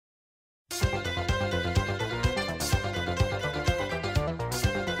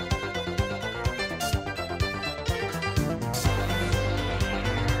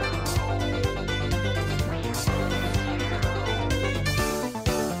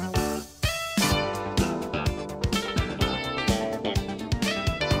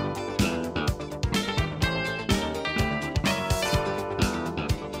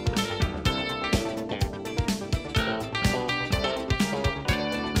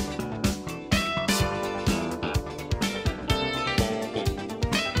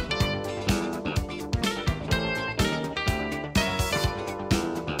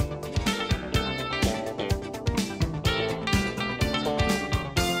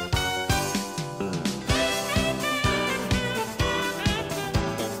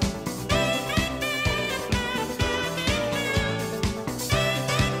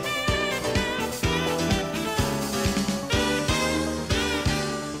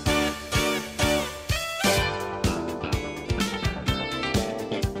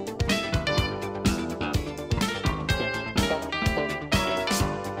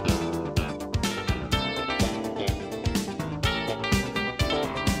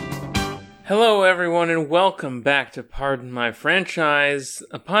Hello, everyone, and welcome back to Pardon My Franchise,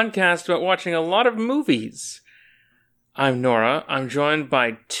 a podcast about watching a lot of movies. I'm Nora. I'm joined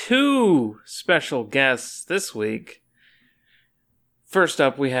by two special guests this week. First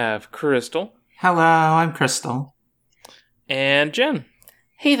up, we have Crystal. Hello, I'm Crystal. And Jen.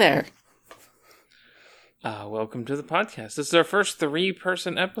 Hey there. Welcome to the podcast. This is our first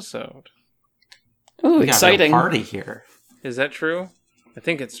three-person episode. Ooh, exciting. We got a party here. Is that true? I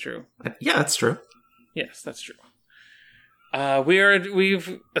think it's true. Yeah, that's true. Yes, that's true.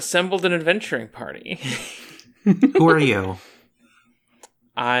 We've assembled an adventuring party. Who are you?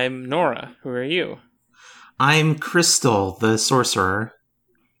 I'm Nora. Who are you? I'm Crystal, the sorcerer.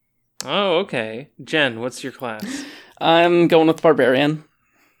 Oh, okay. Jen, what's your class? I'm going with Barbarian.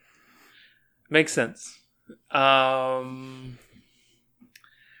 Makes sense. I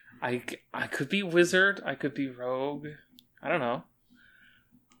could be wizard. I could be rogue. I don't know.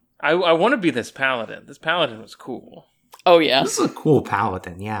 I want to be this paladin. This paladin was cool. Oh, yeah. This is a cool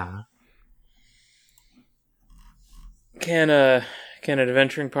paladin, yeah. Can an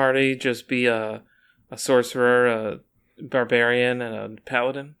adventuring party just be a sorcerer, a barbarian, and a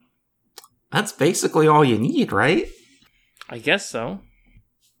paladin? That's basically all you need, right? I guess so.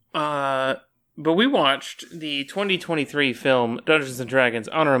 But we watched the 2023 film Dungeons & Dragons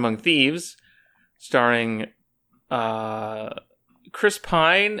Honor Among Thieves, starring Chris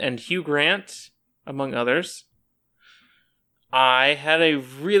Pine and Hugh Grant, among others. I had a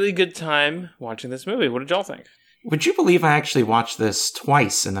really good time watching this movie. What did y'all think? Would you believe I actually watched this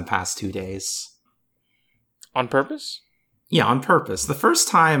twice in the past 2 days? On purpose? Yeah, on purpose. The first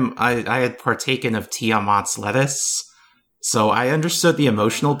time I had partaken of Tiamat's lettuce, so I understood the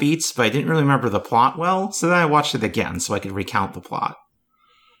emotional beats, but I didn't really remember the plot well, so then I watched it again so I could recount the plot.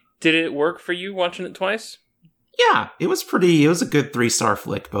 Did it work for you watching it twice? Yeah, it was a good 3-star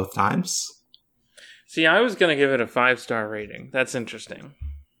flick both times. See, I was going to give it a 5-star rating. That's interesting.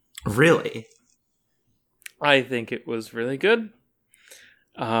 Really? I think it was really good.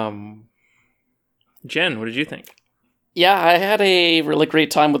 Jen, what did you think? Yeah, I had a really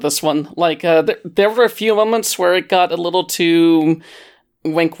great time with this one. Like, there were a few moments where it got a little too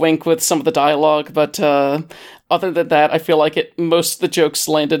wink-wink with some of the dialogue, but other than that, I feel like most of the jokes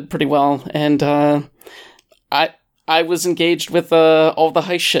landed pretty well, and I was engaged with all the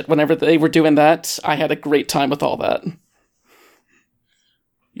heist shit whenever they were doing that. I had a great time with all that.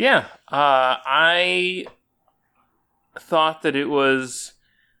 Yeah, I thought that it was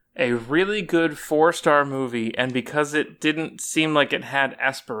a really good 4-star movie, and because it didn't seem like it had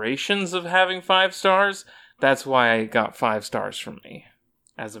aspirations of having 5 stars, that's why it got 5 stars from me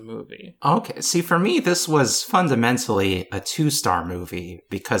as a movie. Okay, see, for me, this was fundamentally a 2-star movie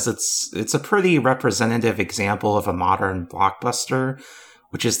because it's a pretty representative example of a modern blockbuster,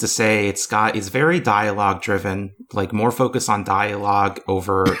 which is to say it's very dialogue driven, like more focus on dialogue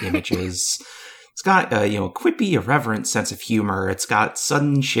over images. It's got a quippy, irreverent sense of humor. It's got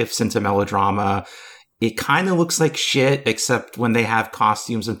sudden shifts into melodrama. It kind of looks like shit, except when they have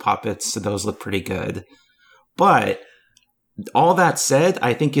costumes and puppets, so those look pretty good. But all that said,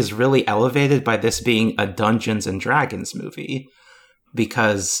 I think is really elevated by this being a Dungeons & Dragons movie,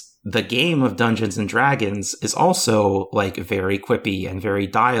 because the game of Dungeons & Dragons is also, like, very quippy and very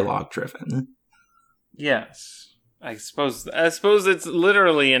dialogue-driven. Yes. I suppose it's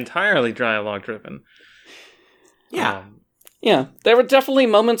literally entirely dialogue-driven. Yeah. Yeah, there were definitely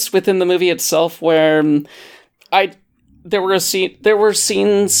moments within the movie itself where I there were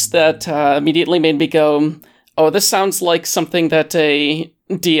scenes that immediately made me go, "Oh, this sounds like something that a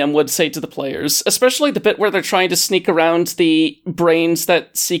DM would say to the players." Especially the bit where they're trying to sneak around the brains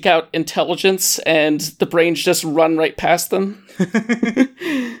that seek out intelligence, and the brains just run right past them.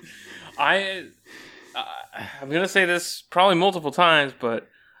 I'm gonna say this probably multiple times, but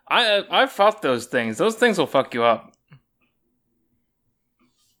I've fought those things. Those things will fuck you up.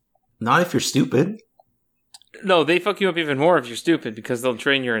 Not if you're stupid. No, they fuck you up even more if you're stupid, because they'll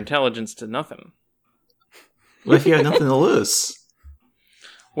train your intelligence to nothing. What if you have nothing to lose?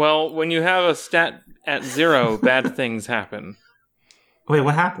 Well, when you have a stat at 0, bad things happen. Wait,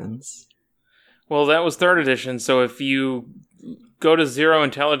 what happens? Well, that was 3rd edition, so if you go to 0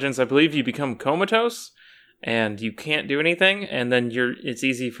 intelligence, I believe you become comatose, and you can't do anything, and then it's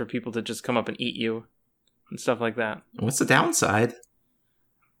easy for people to just come up and eat you, and stuff like that. What's the downside?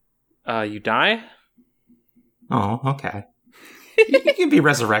 You die? Oh, okay. You can be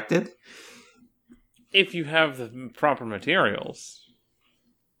resurrected. If you have the proper materials.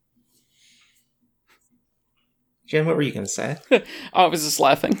 Jen, what were you going to say? I was just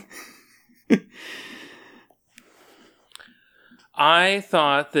laughing. I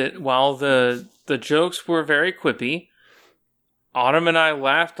thought that while the jokes were very quippy, Autumn and I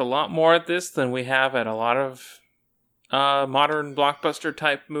laughed a lot more at this than we have at a lot of modern blockbuster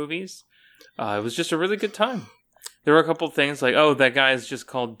type movies. It was just a really good time. There were a couple things like, oh, that guy is just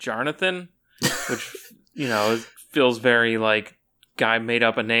called Jarnathan, which, feels very like guy made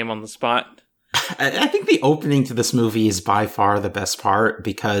up a name on the spot. I think the opening to this movie is by far the best part,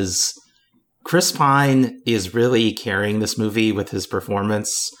 because Chris Pine is really carrying this movie with his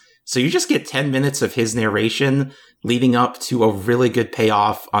performance. So you just get 10 minutes of his narration leading up to a really good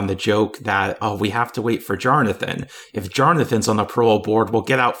payoff on the joke that, oh, we have to wait for Jarnathan. If Jarnathan's on the parole board, we'll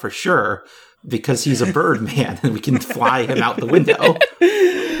get out for sure, because he's a bird man and we can fly him out the window.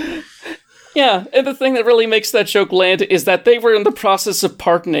 Yeah, and the thing that really makes that joke land is that they were in the process of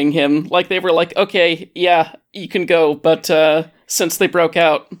pardoning him. Like, they were like, okay, yeah, you can go, but since they broke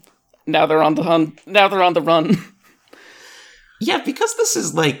out, now they're on the run. Yeah, because this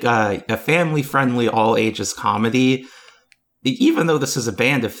is like a family-friendly, all-ages comedy, even though this is a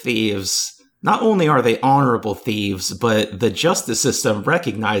band of thieves, not only are they honorable thieves, but the justice system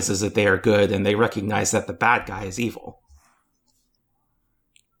recognizes that they are good, and they recognize that the bad guy is evil.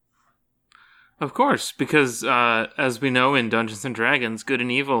 Of course, because as we know in Dungeons & Dragons, good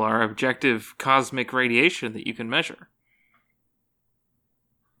and evil are objective cosmic radiation that you can measure.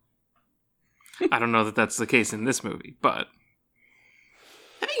 I don't know that that's the case in this movie, but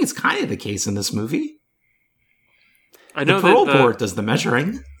I think it's kind of the case in this movie. I know the parole board does the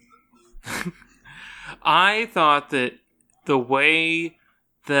measuring. I thought that the way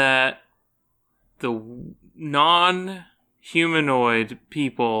that the non-humanoid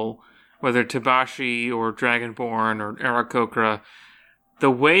people, whether Tabashi or Dragonborn or Aarakocra, the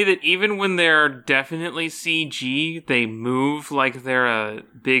way that even when they're definitely CG, they move like they're a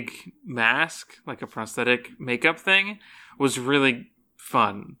big mask, like a prosthetic makeup thing, was really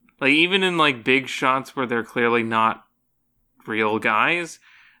fun. Like, even in like big shots where they're clearly not real guys,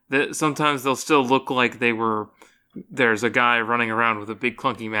 that sometimes they'll still look like there's a guy running around with a big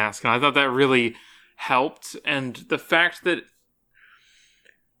clunky mask. And I thought that really helped. And the fact that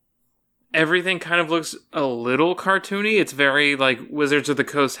everything kind of looks a little cartoony. It's very like Wizards of the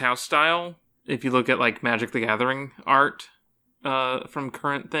Coast house style. If you look at like Magic the Gathering art from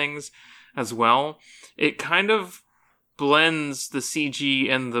current things as well, it kind of blends the CG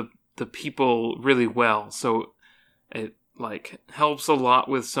and the people really well. So it like helps a lot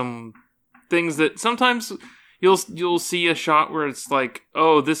with some things that sometimes you'll see a shot where it's like,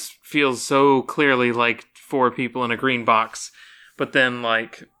 oh, this feels so clearly like 4 people in a green box. But then,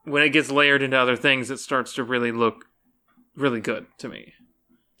 like, when it gets layered into other things, it starts to really look really good to me.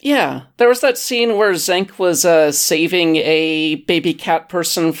 Yeah, there was that scene where Zenk was saving a baby cat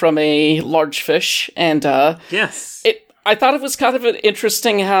person from a large fish, and yes, I thought it was kind of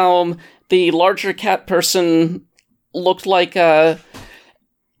interesting how the larger cat person looked like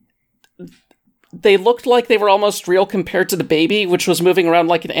they looked like they were almost real compared to the baby, which was moving around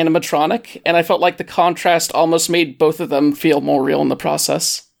like an animatronic, and I felt like the contrast almost made both of them feel more real in the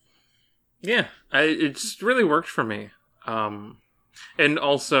process. Yeah, it just really worked for me. And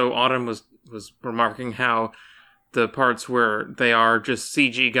also, Autumn was remarking how the parts where they are just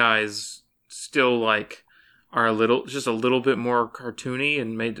CG guys still like are just a little bit more cartoony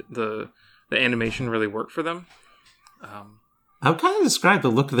and made the animation really work for them. I would kind of describe the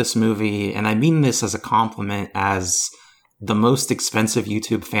look of this movie, and I mean this as a compliment, as the most expensive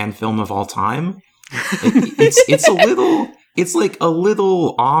YouTube fan film of all time. It's a little, it's like a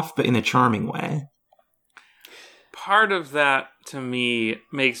little off, but in a charming way. Part of that, to me,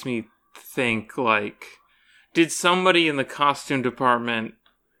 makes me think, like, did somebody in the costume department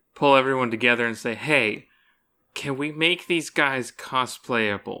pull everyone together and say, hey, can we make these guys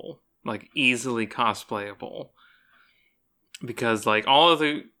cosplayable? Like, easily cosplayable? Because, like, all of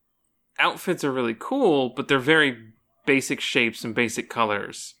the outfits are really cool, but they're very basic shapes and basic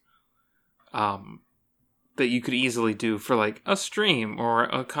colors. That you could easily do for, like, a stream or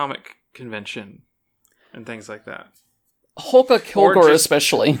a comic convention and things like that. Hulka Kilgore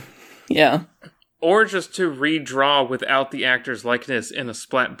especially. Yeah. Or just to redraw without the actor's likeness in a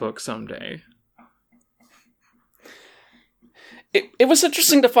splat book someday. It was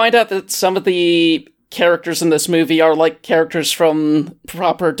interesting to find out that some of the characters in this movie are like characters from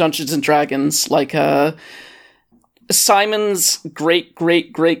proper Dungeons and Dragons. Like, Simon's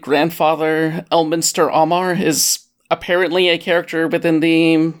great-great-great-grandfather, Elminster Aumar, is apparently a character within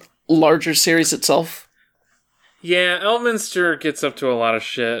the larger series itself. Yeah, Elminster gets up to a lot of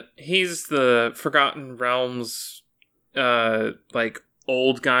shit. He's the Forgotten Realms, like,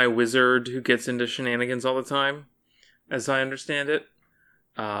 old guy wizard who gets into shenanigans all the time, as I understand it.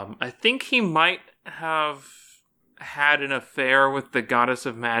 I think he might have had an affair with the goddess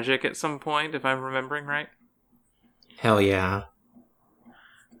of magic at some point, if I'm remembering right. Hell yeah.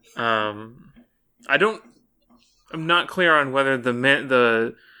 I'm not clear on whether the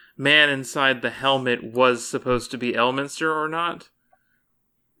man inside the helmet was supposed to be Elminster or not.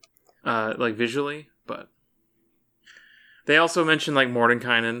 Like, visually, but... They also mentioned, like,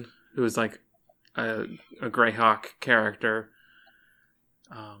 Mordenkainen, who is, like, a Greyhawk character.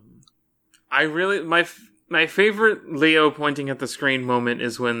 My favorite Leo pointing at the screen moment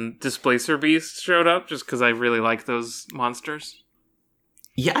is when Displacer Beast showed up, just because I really like those monsters.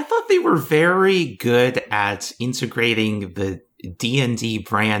 Yeah, I thought they were very good at integrating the D&D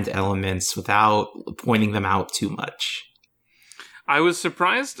brand elements without pointing them out too much. I was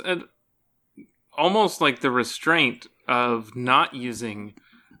surprised at almost like the restraint of not using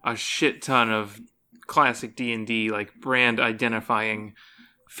a shit ton of classic D&D, like, brand identifying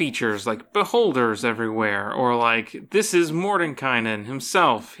features, like beholders everywhere, or like, this is Mordenkainen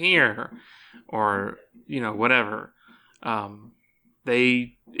himself here, or, you know, whatever.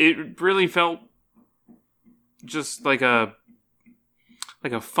 It really felt just like a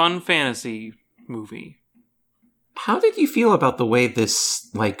fun fantasy movie. How did you feel about the way this,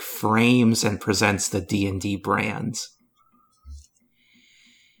 like, frames and presents the D&D brand?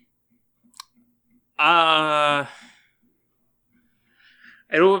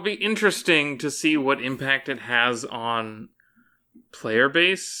 It will be interesting to see what impact it has on player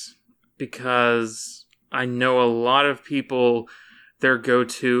base, because I know a lot of people, their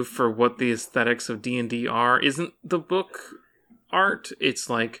go-to for what the aesthetics of D&D are isn't the book art, it's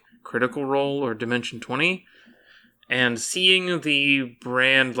like Critical Role or Dimension 20. And seeing the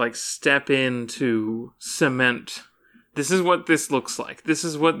brand, like, step in to cement, this is what this looks like, this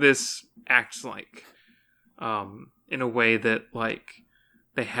is what this acts like, in a way that, like,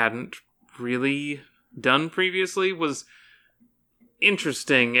 they hadn't really done previously, was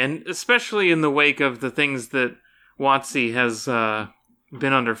interesting, and especially in the wake of the things that WotC has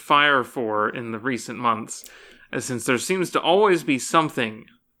been under fire for in the recent months, since there seems to always be something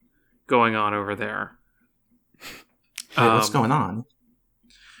going on over there. Hey, what's going on?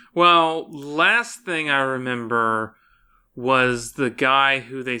 Well, last thing I remember was the guy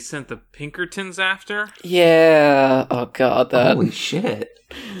who they sent the Pinkertons after. Yeah. Oh god, that. Holy shit.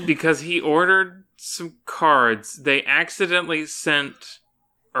 Because he ordered some cards. They accidentally sent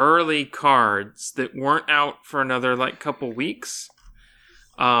early cards that weren't out for another, like, couple weeks.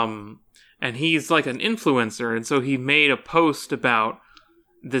 And he's like an influencer, and so he made a post about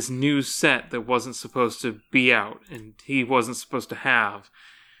this new set that wasn't supposed to be out, and he wasn't supposed to have.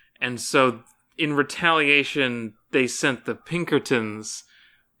 And so, in retaliation, they sent the Pinkertons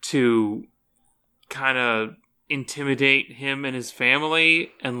to kind of intimidate him and his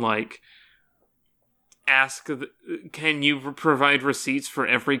family, and, like, ask, can you provide receipts for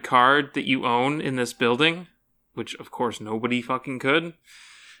every card that you own in this building? Which, of course, nobody fucking could.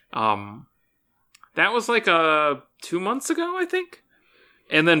 That was, like, 2 months ago, I think?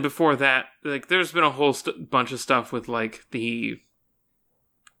 And then before that, like, there's been a whole bunch of stuff with, like, the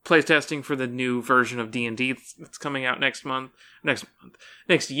playtesting for the new version of D&D that's coming out next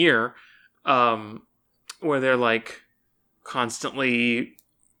year, where they're, like, constantly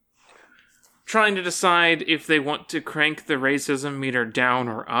trying to decide if they want to crank the racism meter down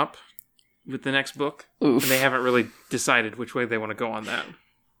or up with the next book. Oof. And they haven't really decided which way they want to go on that.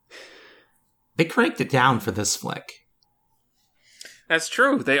 They cranked it down for this flick. That's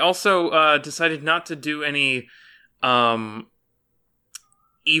true. They also decided not to do any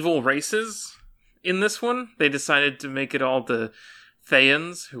evil races in this one. They decided to make it all the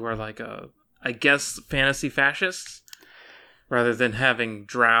Thayans, who are like I guess fantasy fascists, rather than having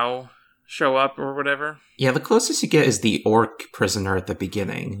Drow show up or whatever. Yeah, the closest you get is the orc prisoner at the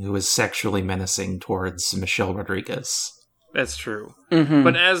beginning, who is sexually menacing towards Michelle Rodriguez. That's true. Mm-hmm.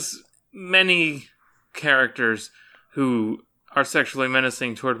 But as many characters who are sexually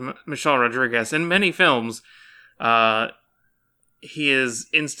menacing toward Michelle Rodriguez in many films, he is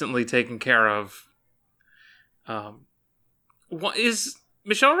instantly taken care of. What is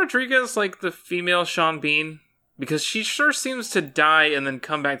Michelle Rodriguez like the female Sean Bean? Because she sure seems to die and then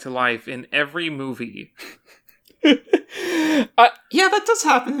come back to life in every movie. Yeah, that does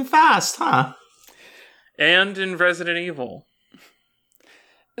happen fast, huh? And in Resident Evil.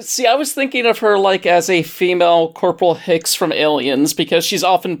 See, I was thinking of her like as a female Corporal Hicks from Aliens, because she's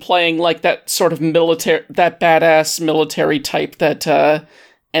often playing like that sort of military, that badass military type that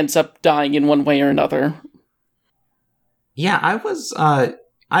ends up dying in one way or another. Yeah,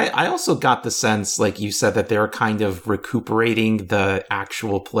 I also got the sense, like you said, that they're kind of recuperating the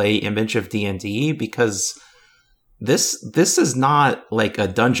actual play image of D&D, because this is not like a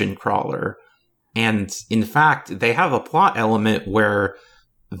dungeon crawler. And in fact, they have a plot element where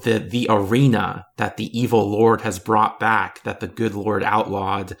the arena that the evil lord has brought back, that the good lord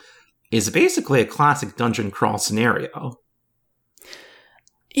outlawed, is basically a classic dungeon crawl scenario.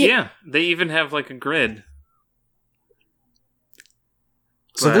 Yeah, they even have like a grid.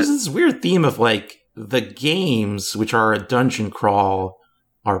 So there's this weird theme of like the games, which are a dungeon crawl,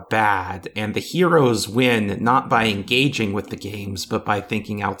 are bad, and the heroes win not by engaging with the games, but by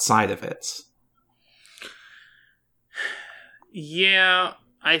thinking outside of it. Yeah,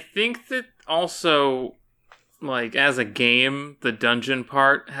 I think that also, like, as a game, the dungeon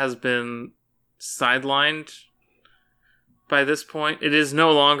part has been sidelined by this point. It is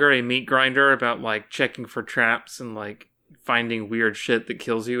no longer a meat grinder about, like, checking for traps and, like, finding weird shit that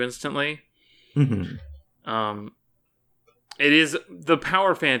kills you instantly. Mm-hmm. It is the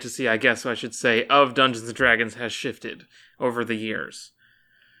power fantasy, I guess I should say, of Dungeons and Dragons has shifted over the years.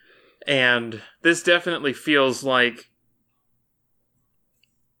 And this definitely feels like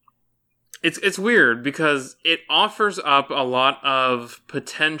it's weird because it offers up a lot of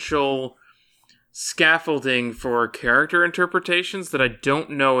potential scaffolding for character interpretations that I don't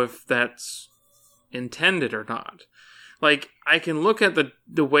know if that's intended or not. Like, I can look at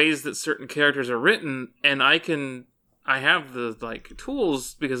the ways that certain characters are written, and I have the, like,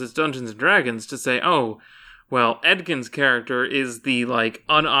 tools, because it's Dungeons and Dragons, to say, oh, well, Edgin's character is the, like,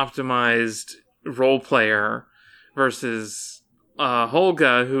 unoptimized role player versus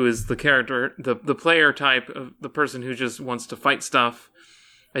Holga, who is the character, the player type of the person who just wants to fight stuff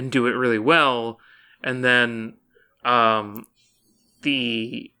and do it really well. And then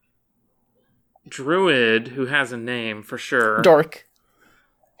the druid, who has a name for sure,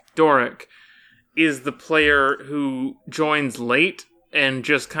 Doric, is the player who joins late and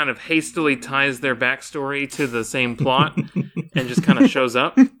just kind of hastily ties their backstory to the same plot and just kind of shows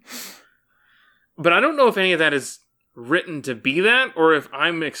up. But I don't know if any of that is written to be that, or if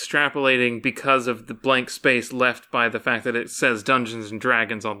I'm extrapolating because of the blank space left by the fact that it says Dungeons and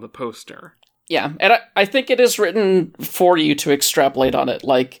Dragons on the poster. Yeah, and I think it is written for you to extrapolate on it.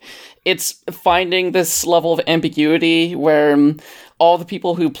 Like, it's finding this level of ambiguity where all the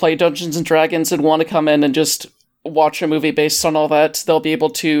people who play Dungeons and Dragons and want to come in and just watch a movie based on all that, they'll be able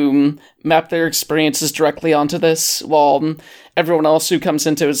to map their experiences directly onto this, while everyone else who comes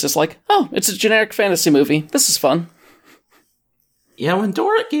into it is just like, oh, it's a generic fantasy movie. This is fun. Yeah, when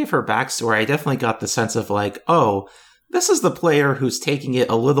Doric gave her backstory, I definitely got the sense of like, oh, this is the player who's taking it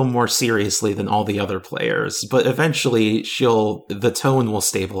a little more seriously than all the other players, but eventually the tone will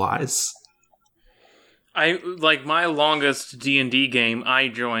stabilize. Like, my longest D&D game, I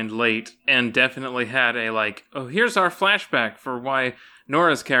joined late and definitely had a, like, oh, here's our flashback for why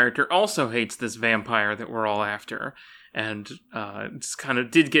Nora's character also hates this vampire that we're all after. And it's kind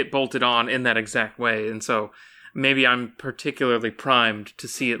of did get bolted on in that exact way. And so maybe I'm particularly primed to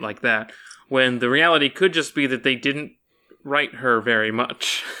see it like that, when the reality could just be that they didn't write her very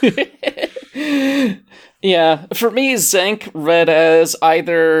much. Yeah, for me, Zank read as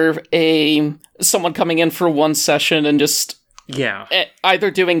either someone coming in for one session and just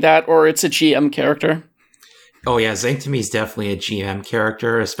either doing that, or it's a GM character. Oh yeah, Zank to me is definitely a GM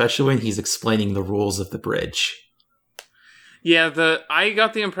character, especially when he's explaining the rules of the bridge. Yeah, I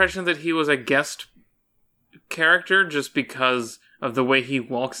got the impression that he was a guest character just because of the way he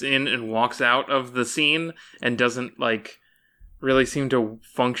walks in and walks out of the scene and doesn't, like, really seem to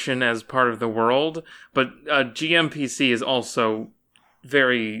function as part of the world. But GMPC is also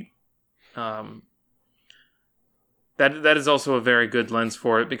very... That is also a very good lens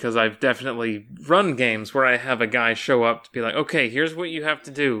for it, because I've definitely run games where I have a guy show up to be like, okay, here's what you have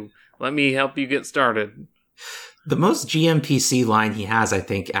to do. Let me help you get started. The most GMPC line he has, I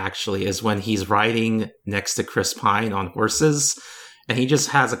think, actually, is when he's riding next to Chris Pine on horses, and he just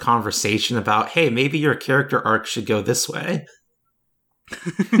has a conversation about, hey, maybe your character arc should go this way.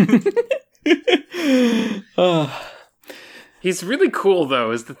 He's really cool,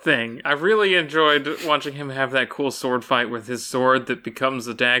 though, is the thing. I really enjoyed watching him have that cool sword fight with his sword that becomes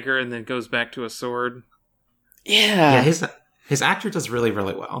a dagger and then goes back to a sword. Yeah. Yeah, his actor does really,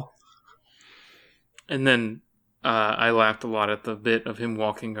 really well. And then I laughed a lot at the bit of him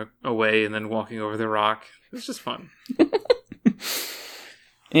walking away and then walking over the rock. It was just fun.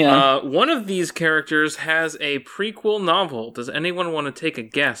 Yeah. One of these characters has a prequel novel. Does anyone want to take a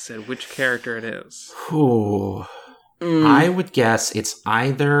guess at which character it is? Ooh. I would guess it's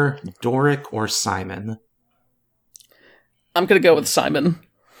either Doric or Simon. I'm going to go with Simon.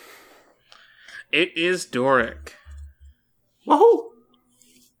 It is Doric. Whoa!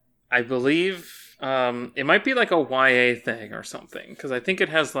 I believe it might be like a YA thing or something, because I think it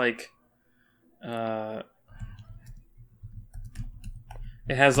has like it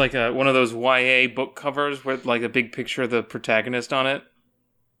has like one of those YA book covers with like a big picture of the protagonist on it.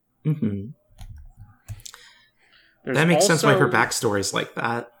 Mm-hmm. That makes sense why her backstory's like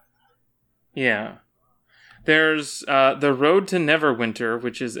that. Yeah. There's The Road to Neverwinter,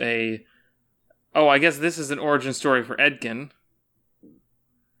 which is a... Oh, I guess this is an origin story for Edgin.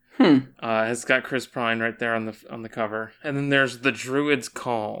 It's got Chris Pine right there on the cover. And then there's The Druid's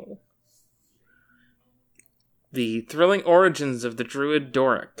Call. The thrilling origins of the Druid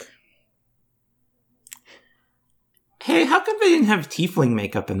Doric. Hey, how come they didn't have tiefling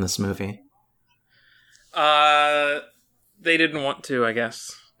makeup in this movie? They didn't want to, I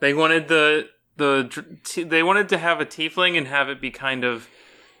guess. They wanted they wanted to have a tiefling and have it be kind of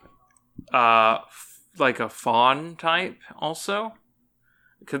like a fawn type also,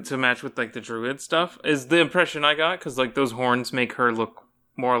 to match with like the druid stuff. Is the impression I got, because like those horns make her look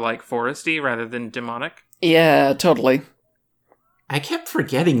more like foresty rather than demonic. Yeah, totally. I kept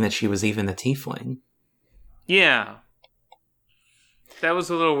forgetting that she was even a tiefling. Yeah. That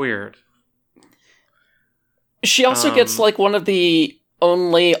was a little weird. She also gets, like, one of the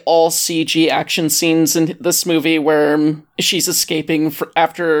only all-CG action scenes in this movie where she's escaping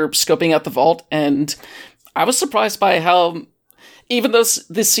after scoping out the vault, and I was surprised by how, even though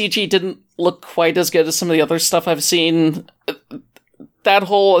the CG didn't look quite as good as some of the other stuff I've seen, that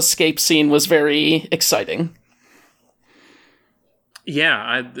whole escape scene was very exciting.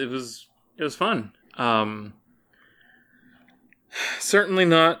 Yeah, it was fun. Certainly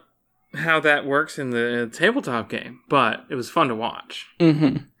not how that works in the tabletop game, but it was fun to watch.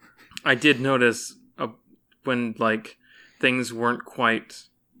 Mm-hmm. I did notice when like things weren't quite,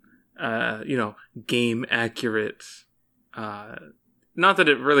 game accurate. Not that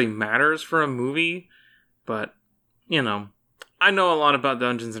it really matters for a movie, but I know a lot about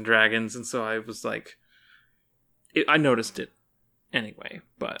Dungeons and Dragons, and so I was like, I noticed it anyway.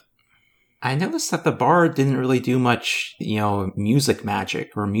 But I noticed that the bard didn't really do much, music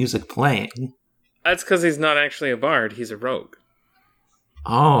magic or music playing. That's because he's not actually a bard, he's a rogue.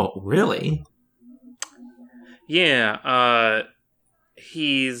 Oh, really? Yeah,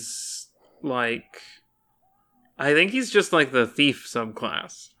 he's like... I think he's just like the thief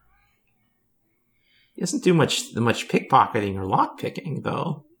subclass. He doesn't do much pickpocketing or lockpicking,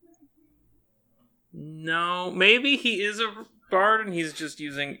 though. No, maybe he is a bard and he's just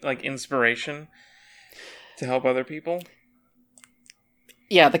using like inspiration to help other people.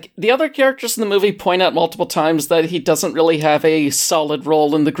 Yeah, the other characters in the movie point out multiple times that he doesn't really have a solid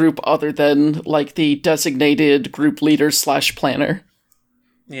role in the group other than like the designated group leader / planner.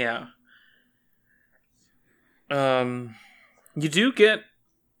 Yeah. You do get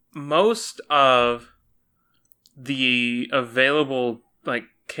most of the available like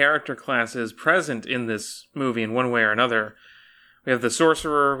character classes present in this movie in one way or another. We have the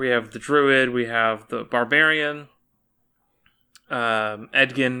sorcerer, we have the druid, we have the barbarian.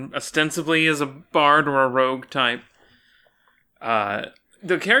 Edgin ostensibly is a bard or a rogue type. The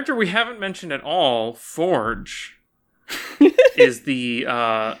character we haven't mentioned at all, Forge, is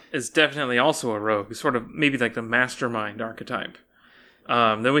definitely also a rogue, sort of maybe like the mastermind archetype.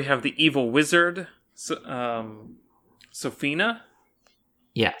 Then we have the evil wizard, Sophina.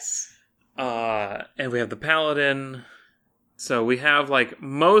 Yes. And we have the paladin, So we have, like,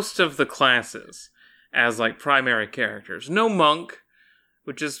 most of the classes as, like, primary characters. No monk,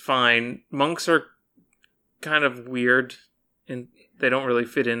 which is fine. Monks are kind of weird, and they don't really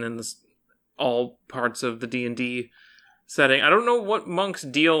fit in this, all parts of the D&D setting. I don't know what monks'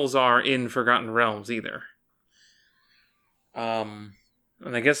 deals are in Forgotten Realms, either. And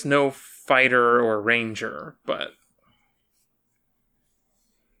I guess no fighter or ranger, but...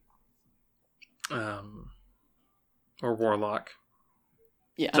 or warlock.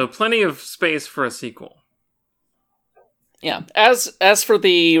 Yeah. So plenty of space for a sequel. Yeah. As for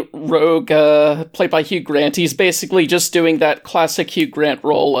the rogue played by Hugh Grant, he's basically just doing that classic Hugh Grant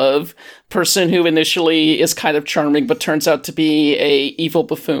role of person who initially is kind of charming but turns out to be a evil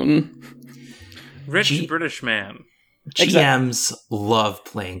buffoon. Rich British man. GMs love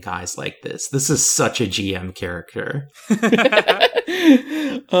playing guys like this. This is such a GM character.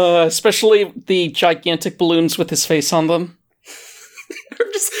 Especially the gigantic balloons with his face on them.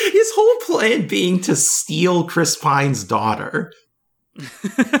 Just his whole plan being to steal Chris Pine's daughter.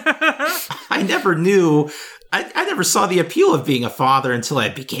 I never knew. I never saw the appeal of being a father until I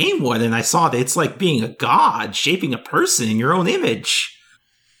became one, and I saw that it's like being a god, shaping a person in your own image.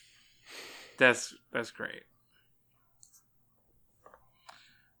 That's great.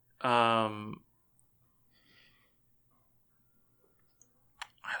 I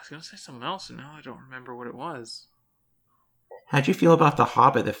was going to say something else, and now I don't remember what it was. How'd you feel about the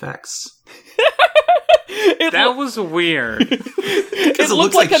Hobbit effects? That was weird. It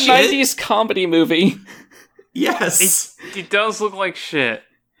looked like a shit. 90s comedy movie. Yes. It does look like shit.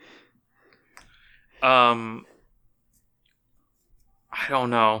 I don't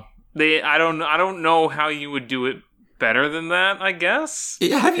know. I don't know how you would do it better than that, I guess.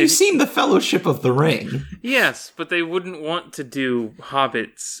 Have you seen The Fellowship of the Ring? Yes, but they wouldn't want to do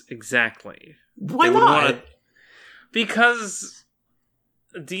hobbits exactly. Why not? Because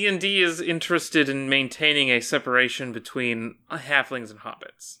D&D is interested in maintaining a separation between halflings and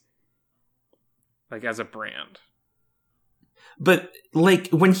hobbits. Like, as a brand. But, like,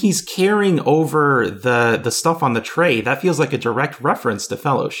 when he's carrying over the stuff on the tray, that feels like a direct reference to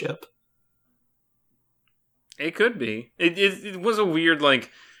Fellowship. It could be. It was a weird, like,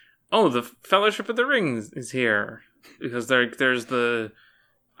 oh, the Fellowship of the Ring is here. Because there's the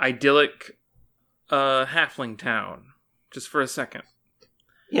idyllic halfling town. Just for a second.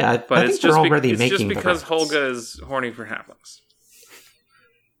 Yeah, but I think they're already making it's just because Holga is horny for halflings.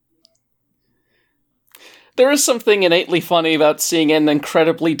 There is something innately funny about seeing an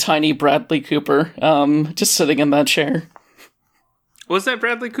incredibly tiny Bradley Cooper just sitting in that chair. Was that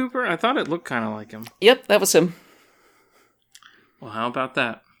Bradley Cooper? I thought it looked kind of like him. Yep, that was him. Well, how about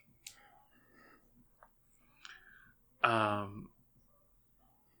that? I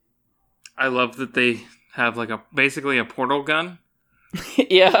love that they have like basically a portal gun.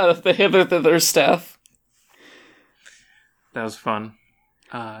 Yeah, they have their staff. That was fun.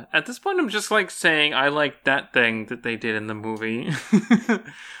 At this point, I'm just like saying I like that thing that they did in the movie.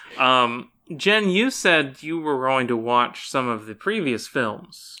 Jen, you said you were going to watch some of the previous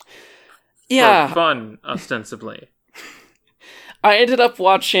films. Yeah. For fun, ostensibly. I ended up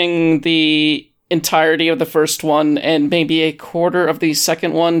watching the entirety of the first one and maybe a quarter of the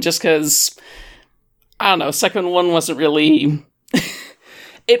second one just because, I don't know, second one wasn't really...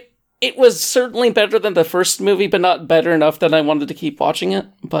 It was certainly better than the first movie, but not better enough that I wanted to keep watching it.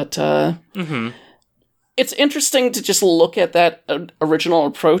 But It's interesting to just look at that original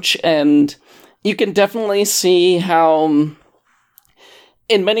approach, and you can definitely see how,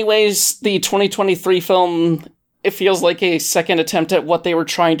 in many ways, the 2023 film, it feels like a second attempt at what they were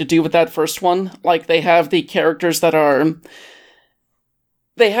trying to do with that first one. Like, they have the characters that are...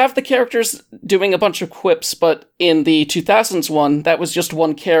 They have the characters doing a bunch of quips, but in the 2000s one, that was just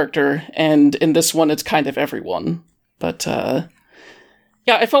one character, and in this one, it's kind of everyone. But, yeah,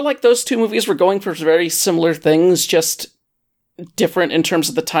 I felt like those two movies were going for very similar things, just different in terms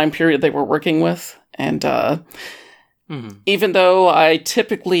of the time period they were working with. And, even though I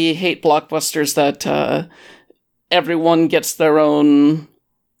typically hate blockbusters that, everyone gets their own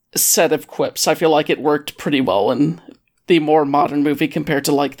set of quips, I feel like it worked pretty well in the more modern movie compared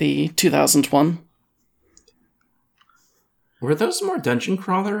to, like, the 2001. Were those more dungeon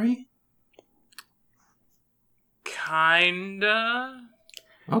crawlery? Kinda.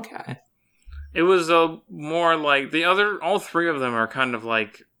 Okay. It was more like all three of them are kind of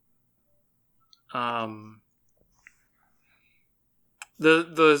like,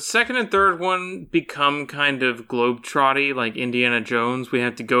 the second and third one become kind of globetrotty, like Indiana Jones. We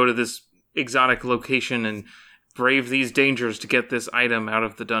have to go to this exotic location and brave these dangers to get this item out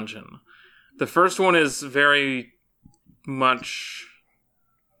of the dungeon. The first one is very much.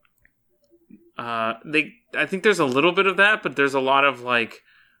 I think there's a little bit of that, but there's a lot of like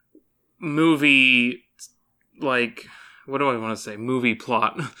movie, like what do I want to say? Movie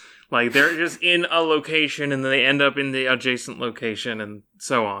plot. Like they're just in a location and then they end up in the adjacent location and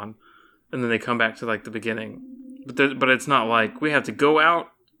so on, and then they come back to like the beginning. But it's not like we have to go out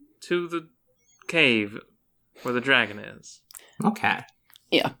to the cave where the dragon is. Okay.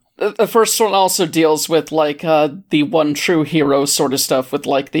 Yeah. The first one also deals with, like, the one true hero sort of stuff, with,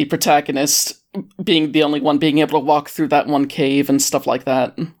 like, the protagonist being the only one being able to walk through that one cave and stuff like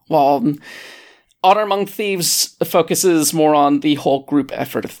that. While Honor Among Thieves focuses more on the whole group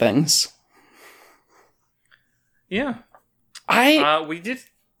effort of things. Yeah. We did...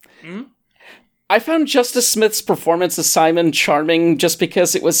 I found Justice Smith's performance as Simon charming just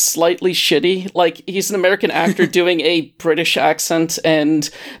because it was slightly shitty. Like, he's an American actor doing a British accent, and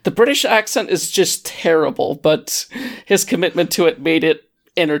the British accent is just terrible, but his commitment to it made it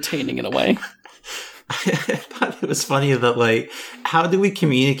entertaining in a way. I thought it was funny that, like, how do we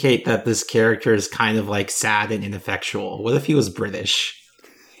communicate that this character is kind of, like, sad and ineffectual? What if he was British?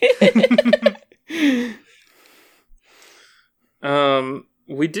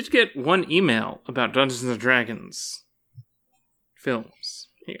 We did get one email about Dungeons & Dragons films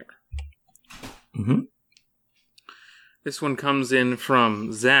here. Mm-hmm. This one comes in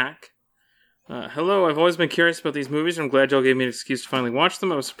from Zach. Hello, I've always been curious about these movies, and I'm glad y'all gave me an excuse to finally watch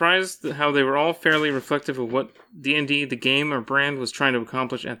them. I was surprised at how they were all fairly reflective of what D&D, the game or brand, was trying to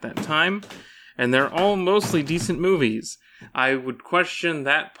accomplish at that time, and they're all mostly decent movies. I would question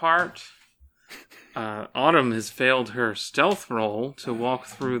that part. Autumn has failed her stealth roll to walk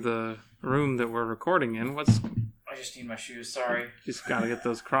through the room that we're recording in. I just need my shoes, sorry. She's gotta get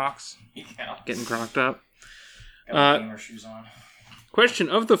those Crocs. Yeah. Getting crocked up. Got my gamer shoes on. Question,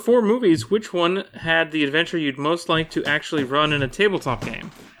 of the 4 movies, which one had the adventure you'd most like to actually run in a tabletop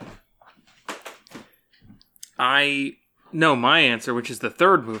game? I know my answer, which is the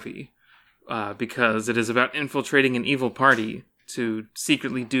 3rd movie, because it is about infiltrating an evil party to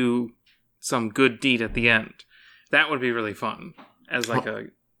secretly do some good deed at the end. That would be really fun as like a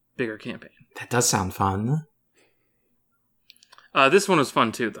bigger campaign. That does sound fun. This one was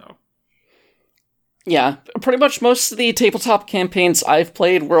fun too, though. Yeah, pretty much most of the tabletop campaigns I've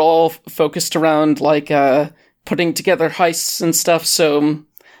played were all focused around, like, putting together heists and stuff, so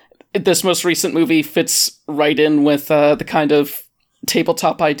this most recent movie fits right in with the kind of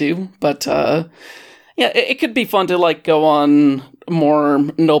tabletop I do, but yeah, it could be fun to, like, go on more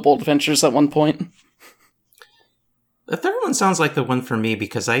noble adventures at one point. The 3rd one sounds like the one for me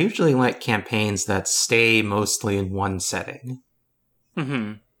because I usually like campaigns that stay mostly in one setting.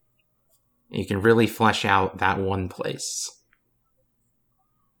 Mm-hmm. You can really flesh out that one place.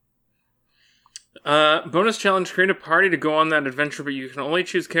 Bonus challenge, create a party to go on that adventure, but you can only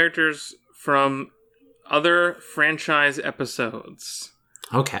choose characters from other franchise episodes.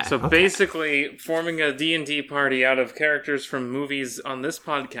 Okay. So basically, forming a D&D party out of characters from movies on this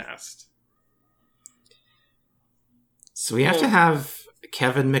podcast. So we have to have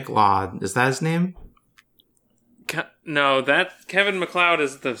Kevin MacLeod. Is that his name? No, that Kevin MacLeod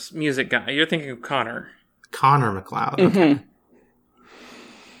is the music guy. You're thinking of Connor. Connor MacLeod. Okay. Mm-hmm.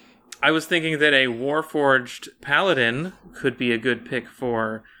 I was thinking that a Warforged Paladin could be a good pick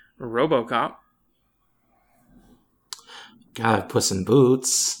for RoboCop. Gotta have Puss in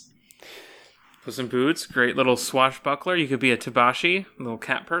Boots. Puss in Boots, great little swashbuckler. You could be a Tabashi, a little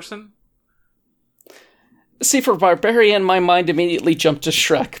cat person. See, for Barbarian, my mind immediately jumped to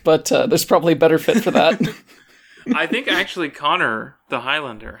Shrek, but there's probably a better fit for that. I think actually Connor, the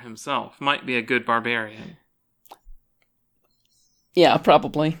Highlander himself, might be a good barbarian. Yeah,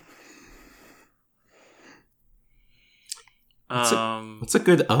 probably. What's a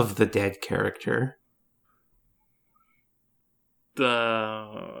good of the dead character? Can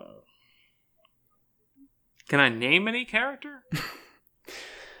I name any character?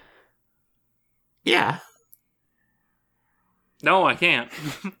 Yeah. No, I can't.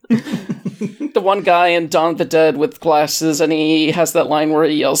 The one guy in Dawn of the Dead with glasses, and he has that line where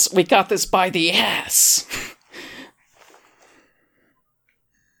he yells, "We got this by the ass!"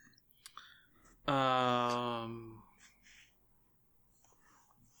 I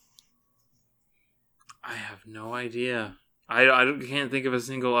have no idea. I can't think of a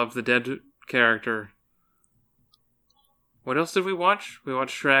single of the Dead character. What else did we watch? We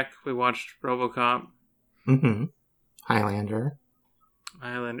watched Shrek. We watched RoboCop. Mm-hmm. Highlander.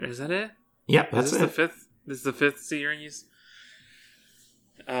 Is that it? Yep, that's Is it. This is the 5th series.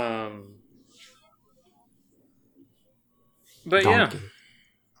 But Donkey. yeah.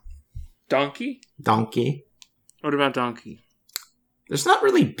 Donkey? What about donkey? There's not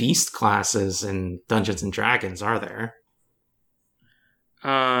really beast classes in Dungeons and Dragons, are there?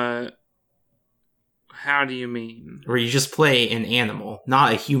 How do you mean? Where you just play an animal.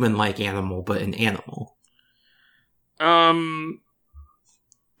 Not a human-like animal, but an animal.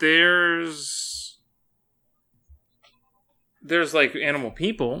 There's like animal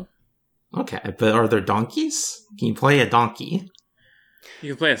people. Okay, but are there donkeys? Can you play a donkey? You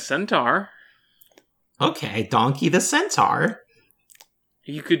can play a centaur. Okay, Donkey the Centaur.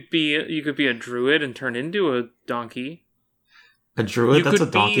 You could be a druid and turn into a donkey. A druid You that's a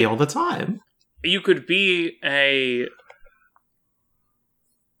could donkey be- all the time. You could be an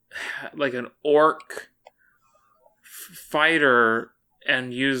orc fighter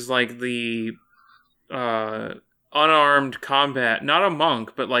and use like the unarmed combat, not a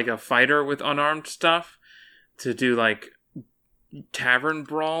monk, but like a fighter with unarmed stuff to do like tavern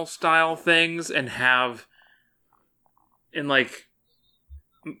brawl style things and have in like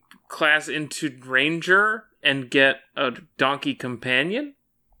class into ranger and get a donkey companion.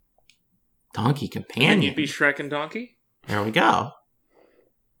 Donkey And companion. you'd be Shrek and Donkey. There we go.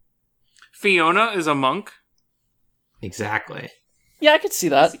 Fiona is a monk. Exactly. Yeah, I could see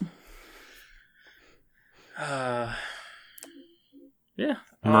that. Yeah.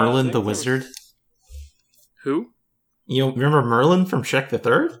 Merlin the Wizard. Who? You remember Merlin from Shrek the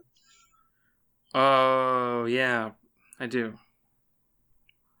Third? Oh, yeah, I do.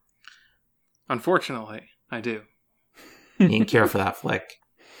 Unfortunately, I do. You didn't care for that flick.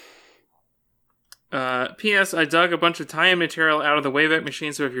 P.S. I dug a bunch of tie-in material out of the Wayback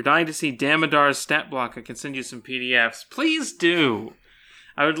Machine, so if you're dying to see Damodar's stat block, I can send you some PDFs. Please do!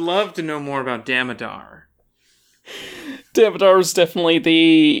 I would love to know more about Damodar. Damodar was definitely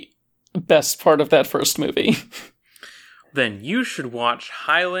the best part of that first movie. Then you should watch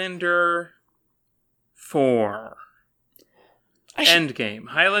Highlander 4. Endgame.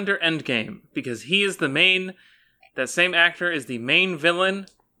 Highlander Endgame. Because he is that same actor is the main villain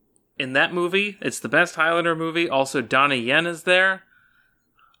in that movie. It's the best Highlander movie. Also, Donnie Yen is there.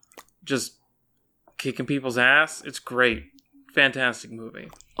 Just kicking people's ass. It's great. Fantastic movie.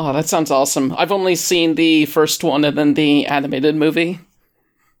 Oh, that sounds awesome. I've only seen the first one and then the animated movie.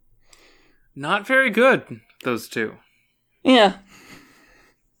 Not very good, those two. Yeah.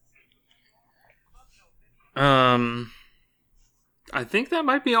 I think that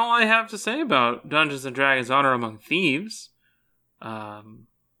might be all I have to say about Dungeons and Dragons: Honor Among Thieves. Can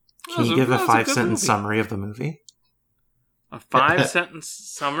you give a 5-sentence summary of the movie? A 5-sentence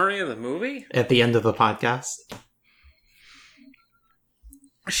summary of the movie? At the end of the podcast?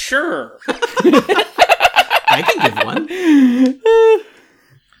 Sure. I can give one.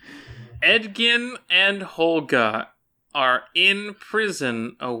 Edgin and Holga are in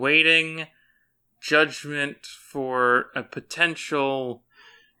prison awaiting judgment for a potential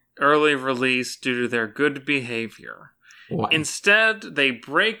early release due to their good behavior. One. Instead, they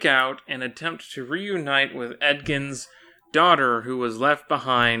break out and attempt to reunite with Edgin's daughter, who was left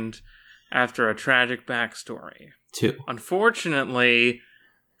behind after a tragic backstory. 2. Unfortunately,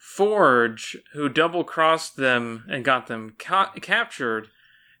 Forge, who double-crossed them and got them captured,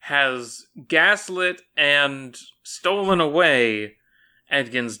 has gaslit and stolen away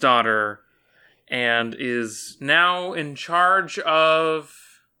Edgin's daughter and is now in charge of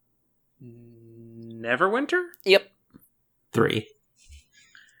Neverwinter? Yep. 3.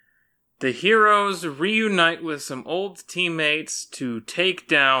 The heroes reunite with some old teammates to take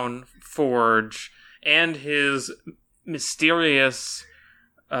down Forge and his mysterious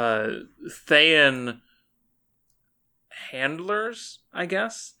Thayan handlers, I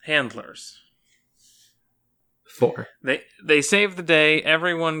guess? Handlers. 4. They save the day,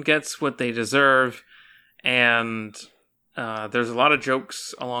 everyone gets what they deserve, and there's a lot of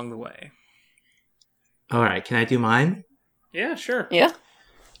jokes along the way. Alright, can I do mine? Yeah, sure. Yeah.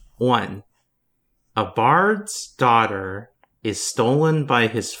 1. A bard's daughter is stolen by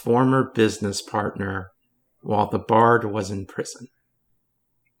his former business partner while the bard was in prison.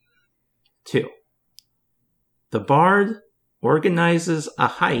 2. The bard organizes a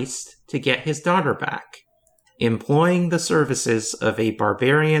heist to get his daughter back, employing the services of a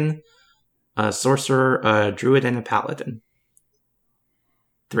barbarian, a sorcerer, a druid, and a paladin.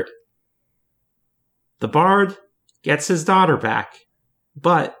 3. The bard gets his daughter back,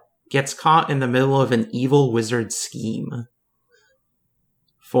 but gets caught in the middle of an evil wizard scheme.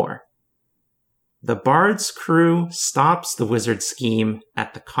 4. The bard's crew stops the wizard scheme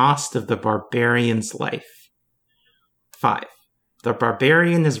at the cost of the barbarian's life. 5. The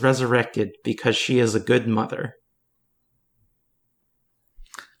barbarian is resurrected because she is a good mother.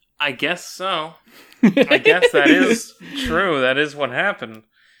 I guess so. I guess that is true. That is what happened.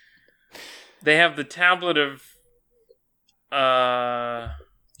 They have the tablet of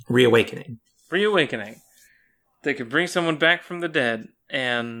Reawakening. They could bring someone back from the dead,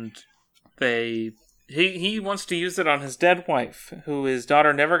 and he wants to use it on his dead wife, who his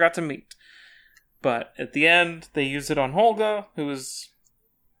daughter never got to meet. But at the end, they use it on Holga, who is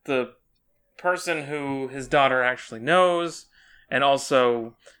the person who his daughter actually knows, and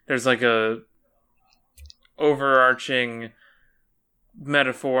also there's like a overarching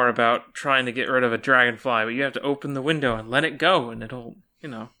metaphor about trying to get rid of a dragonfly, but you have to open the window and let it go, and it'll,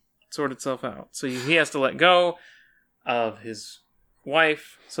 sort itself out. So he has to let go of his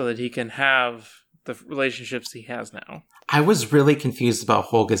wife so that he can have the relationships he has now. I was really confused about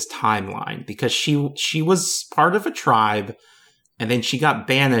Holga's timeline because she was part of a tribe, and then she got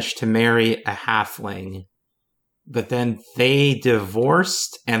banished to marry a halfling. But then they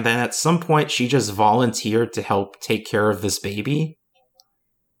divorced, and then at some point she just volunteered to help take care of this baby.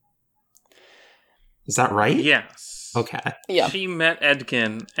 Is that right? Yes. Okay. Yeah. She met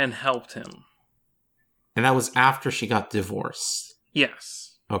Edkin and helped him. And that was after she got divorced.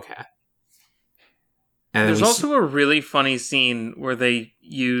 Yes. Okay. And there's also a really funny scene where they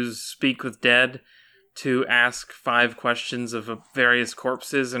use Speak with Dead to ask 5 questions of various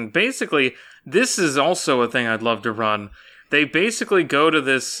corpses, and basically, this is also a thing I'd love to run. They basically go to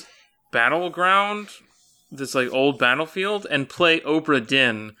this battleground, this like old battlefield, and play Obra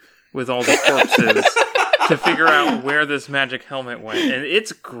Dinn with all the corpses to figure out where this magic helmet went, and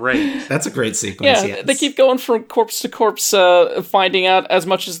it's great. That's a great sequence. Yeah, yes. They keep going from corpse to corpse, finding out as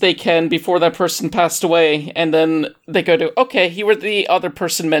much as they can before that person passed away, and then they go to, okay, you were the other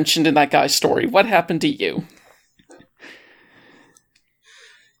person mentioned in that guy's story. What happened to you?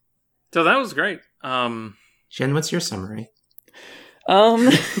 So that was great. Jen, what's your summary? A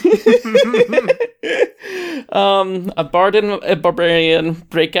bard and a barbarian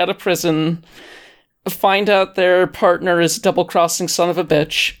break out of prison, find out their partner is a double-crossing son of a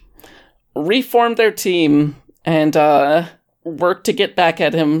bitch, reform their team, and work to get back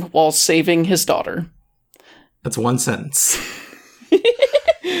at him while saving his daughter. That's one sentence.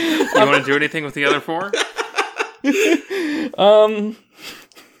 You want to do anything with the other 4?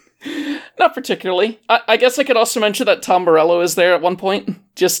 Not particularly. I guess I could also mention that Tom Morello is there at one point,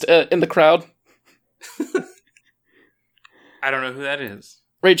 just in the crowd. I don't know who that is.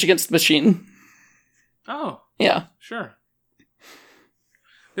 Rage Against the Machine. Oh. Yeah. Sure.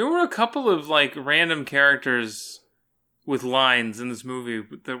 There were a couple of, like, random characters with lines in this movie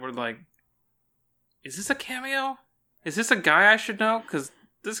that were like, is this a cameo? Is this a guy I should know? Because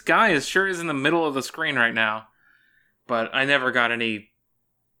this guy is in the middle of the screen right now. But I never got any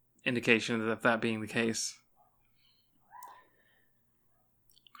indication of that being the case.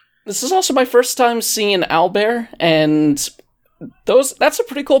 This is also my first time seeing owlbear, and that's a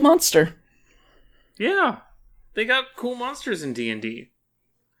pretty cool monster. Yeah. They got cool monsters in D&D.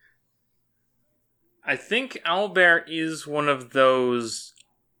 I think owlbear is one of those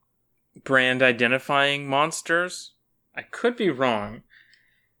brand identifying monsters. I could be wrong.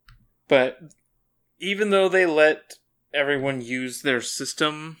 But even though they let everyone use their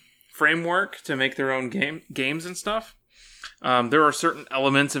system framework to make their own games and stuff, there are certain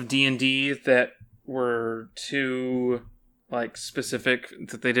elements of D&D that were too specific,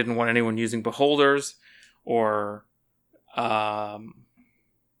 that they didn't want anyone using beholders, or what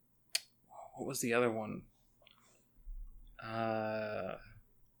was the other one?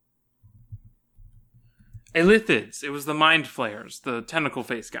 Elithids. It was the mind flayers, the tentacle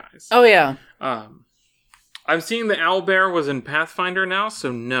face guys. Oh yeah. I'm seeing the owlbear was in Pathfinder now,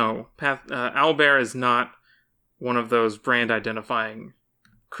 so no. Owlbear is not one of those brand identifying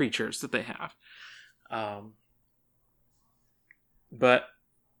creatures that they have. But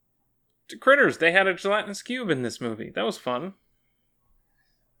the critters, they had a gelatinous cube in this movie. That was fun.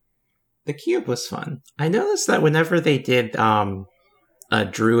 The cube was fun. I noticed that whenever they did a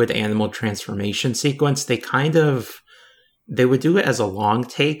druid animal transformation sequence, they would do it as a long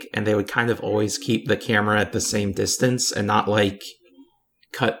take, and they would kind of always keep the camera at the same distance and not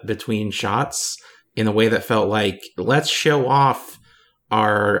cut between shots in a way that felt like, let's show off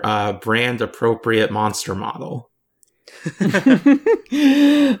our brand appropriate monster model.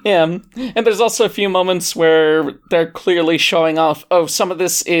 Yeah, and there's also a few moments where they're clearly showing off, oh, some of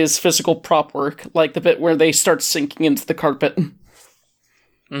this is physical prop work, like the bit where they start sinking into the carpet.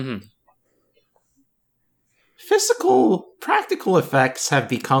 Mm-hmm. Practical effects have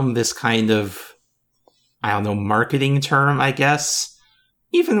become this kind of, I don't know, marketing term, I guess.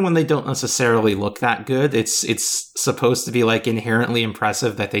 even when they don't necessarily look that good, it's supposed to be like inherently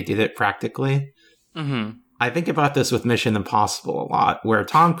impressive that they did it practically. Mm-hmm. I think about this with Mission Impossible a lot, where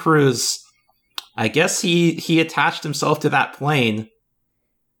Tom Cruise, I guess he attached himself to that plane,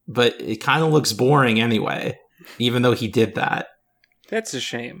 but it kind of looks boring anyway, even though he did that. That's a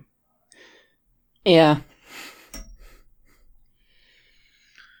shame. Yeah.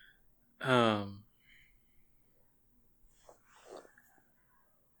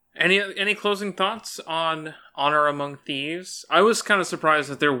 Any closing thoughts on Honor Among Thieves? I was kind of surprised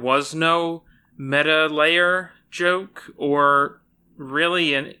that there was no meta layer joke or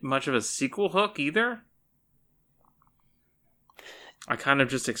really much of a sequel hook either. I kind of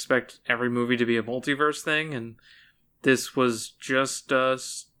just expect every movie to be a multiverse thing, and this was just a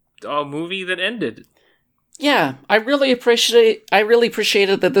movie that ended. Yeah, I really appreciated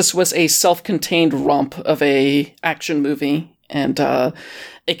that this was a self-contained romp of a action movie, and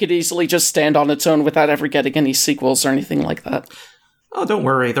it could easily just stand on its own without ever getting any sequels or anything like that. Oh, don't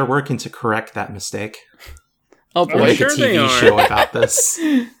worry, they're working to correct that mistake. Oh boy, Make sure a they TV are. show about this.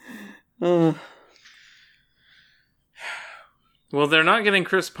 Well, they're not getting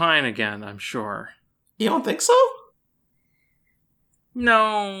Chris Pine again, I'm sure. You don't think so?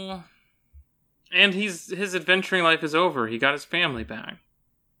 No. And his adventuring life is over. He got his family back.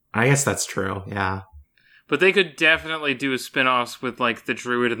 I guess that's true, yeah. But they could definitely do spin-offs with, like, the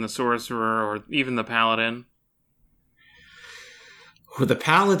Druid and the Sorcerer, or even the Paladin. With the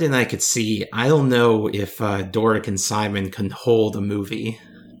Paladin I could see. I don't know if Doric and Simon can hold a movie.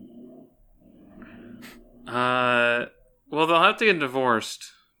 Well, they'll have to get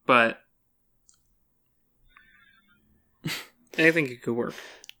divorced, but anything could work.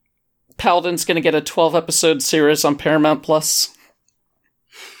 Paladin's gonna get a 12-episode series on Paramount Plus.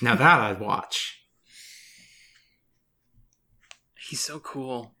 Now that I'd watch. He's so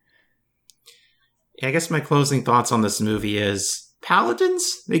cool. Yeah, I guess my closing thoughts on this movie is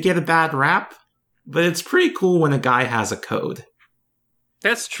Paladins, they get a bad rap, but it's pretty cool when a guy has a code.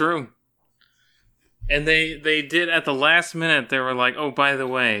 That's true. And they did, at the last minute, they were like, oh, by the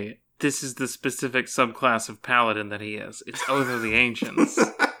way, this is the specific subclass of Paladin that he is. It's Oath of the Ancients.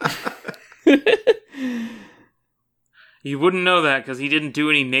 You wouldn't know that because he didn't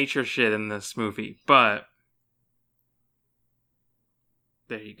do any nature shit in this movie, but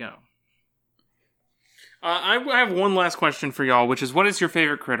there you go. I have one last question for y'all, which is, what is your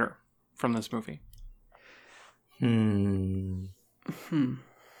favorite critter from this movie?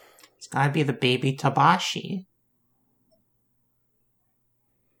 It's gotta be the baby Tabashi.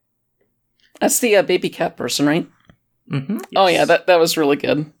 That's the baby cat person, right? Mm-hmm. Yes. Oh yeah, that was really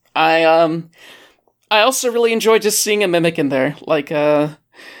good. I also really enjoyed just seeing a mimic in there. Like,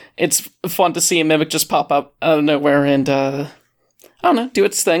 it's fun to see a mimic just pop up out of nowhere and, I don't know, do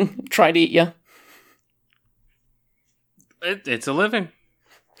its thing. Try to eat you. It's a living.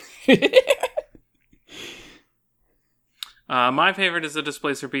 My favorite is the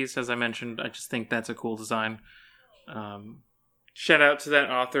Displacer Beast, as I mentioned. I just think that's a cool design. Shout out to that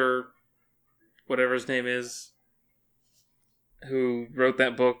author, whatever his name is, who wrote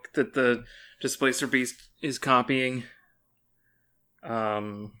that book that the Displacer Beast is copying. I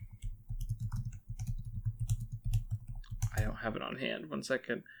don't have it on hand. 1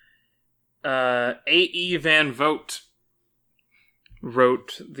 second. A.E. Van Vogt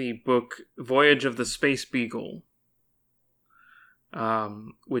wrote the book Voyage of the Space Beagle,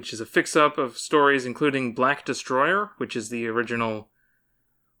 which is a fix-up of stories including Black Destroyer, which is the original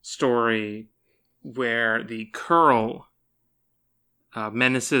story where the Curl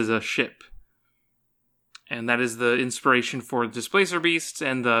menaces a ship. And that is the inspiration for Displacer Beasts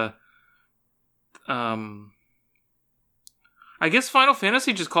and the... I guess Final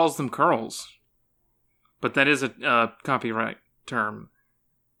Fantasy just calls them Curls. But that is a copyright term.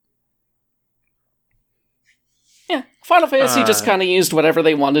 Yeah, Final Fantasy just kind of used whatever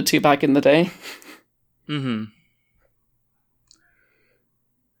they wanted to back in the day. Mm-hmm.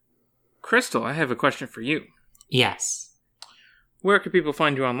 Crystal, I have a question for you. Yes. Where can people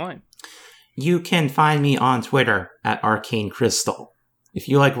find you online? You can find me on Twitter at Arcane Crystal. If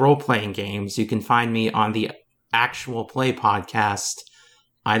you like role-playing games, you can find me on the Actual Play podcast,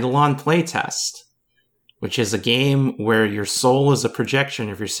 Eidolon Playtest, which is a game where your soul is a projection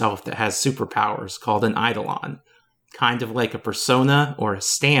of yourself that has superpowers called an Eidolon, kind of like a persona or a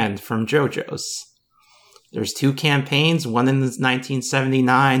stand from JoJo's. There's 2 campaigns, one in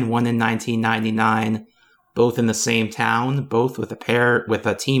 1979, one in 1999, both in the same town, both with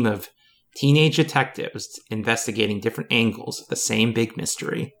a team of teenage detectives investigating different angles of the same big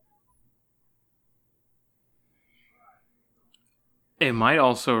mystery. It might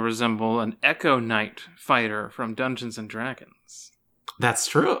also resemble an Echo Knight fighter from Dungeons and Dragons. That's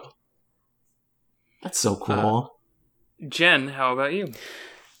true. That's so cool. Jen, how about you?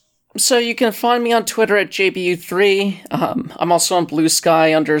 So you can find me on Twitter at JBU3. I'm also on Blue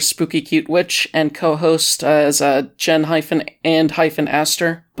Sky under Spooky Cute Witch and co-host as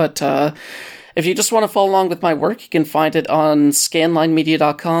Jen-and-Aster. But if you just want to follow along with my work, you can find it on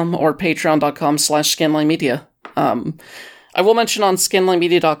scanlinemedia.com or patreon.com/scanlinemedia. I will mention on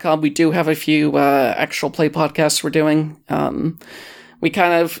scanlinemedia.com we do have a few actual play podcasts we're doing. We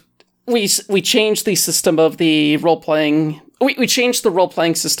changed the system of the role-playing. We changed the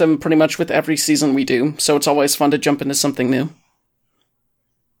role-playing system pretty much with every season we do, so it's always fun to jump into something new.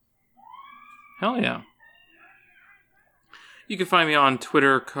 Hell yeah. You can find me on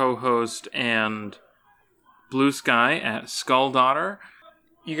Twitter, co-host, and Blue Sky at Skulldaughter.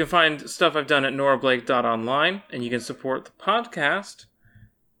 You can find stuff I've done at norablake.online, and you can support the podcast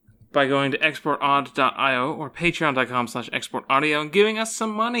by going to exportaud.io or patreon.com/exportaudio and giving us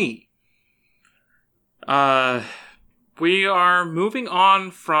some money. We are moving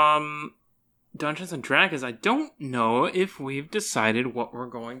on from Dungeons and Dragons. I don't know if we've decided what we're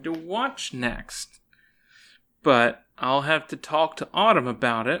going to watch next, but I'll have to talk to Autumn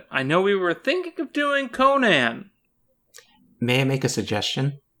about it. I know we were thinking of doing Conan. May I make a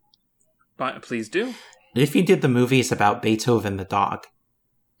suggestion? But please do. If you did the movies about Beethoven the dog.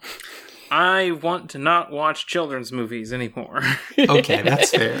 I want to not watch children's movies anymore. Okay,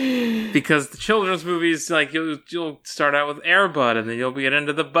 that's fair. Because the children's movies, like, you'll start out with Air Bud, and then you'll get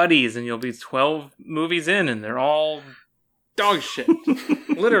into the Buddies, and you'll be 12 movies in, and they're all dog shit.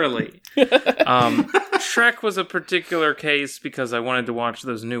 Literally. Shrek was a particular case because I wanted to watch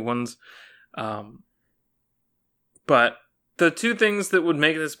those new ones. But the two things that would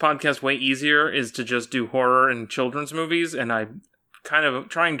make this podcast way easier is to just do horror and children's movies, and I'm kind of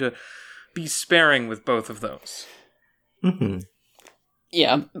trying to be sparing with both of those. Mm-hmm.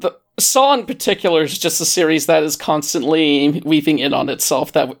 Yeah, the Saw in particular is just a series that is constantly weaving in on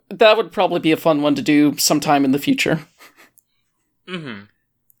itself. That would probably be a fun one to do sometime in the future. Mm-hmm.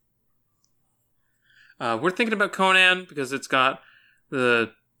 We're thinking about Conan because it's got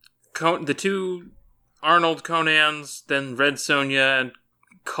the two Arnold Conans, then Red Sonja and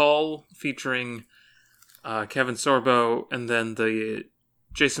Cull featuring Kevin Sorbo, and then the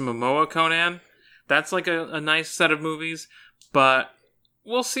Jason Momoa Conan. That's like a nice set of movies, but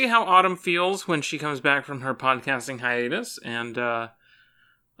we'll see how Autumn feels when she comes back from her podcasting hiatus, and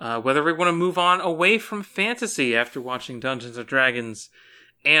whether we want to move on away from fantasy after watching Dungeons & Dragons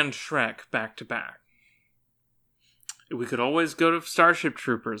and Shrek back to back. We could always go to Starship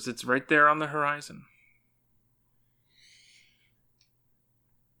Troopers. It's right there on the horizon.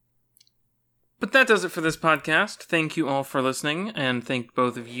 But that does it for this podcast. Thank you all for listening, and thank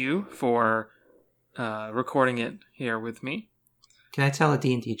both of you for recording it here with me. Can I tell a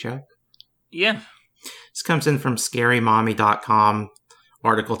D&D joke? Yeah. This comes in from ScaryMommy.com.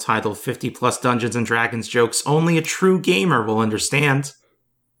 Article titled 50 plus Dungeons and Dragons jokes only a true gamer will understand.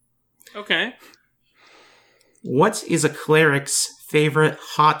 Okay. What is a cleric's favorite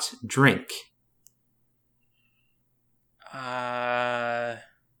hot drink?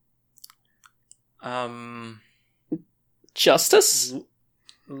 Justice?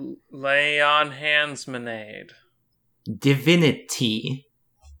 Lay on handsmanade. Divinity.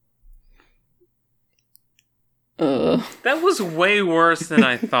 That was way worse than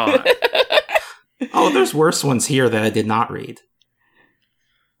I thought. Oh, there's worse ones here that I did not read.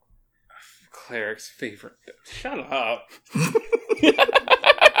 Cleric's favorite. Shut up.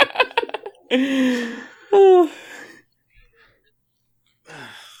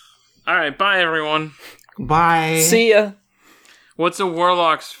 Alright, bye everyone. Bye. See ya. What's a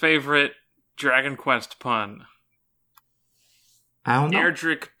warlock's favorite Dragon Quest pun? I don't know.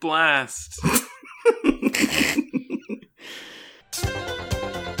 Erdrick Blast.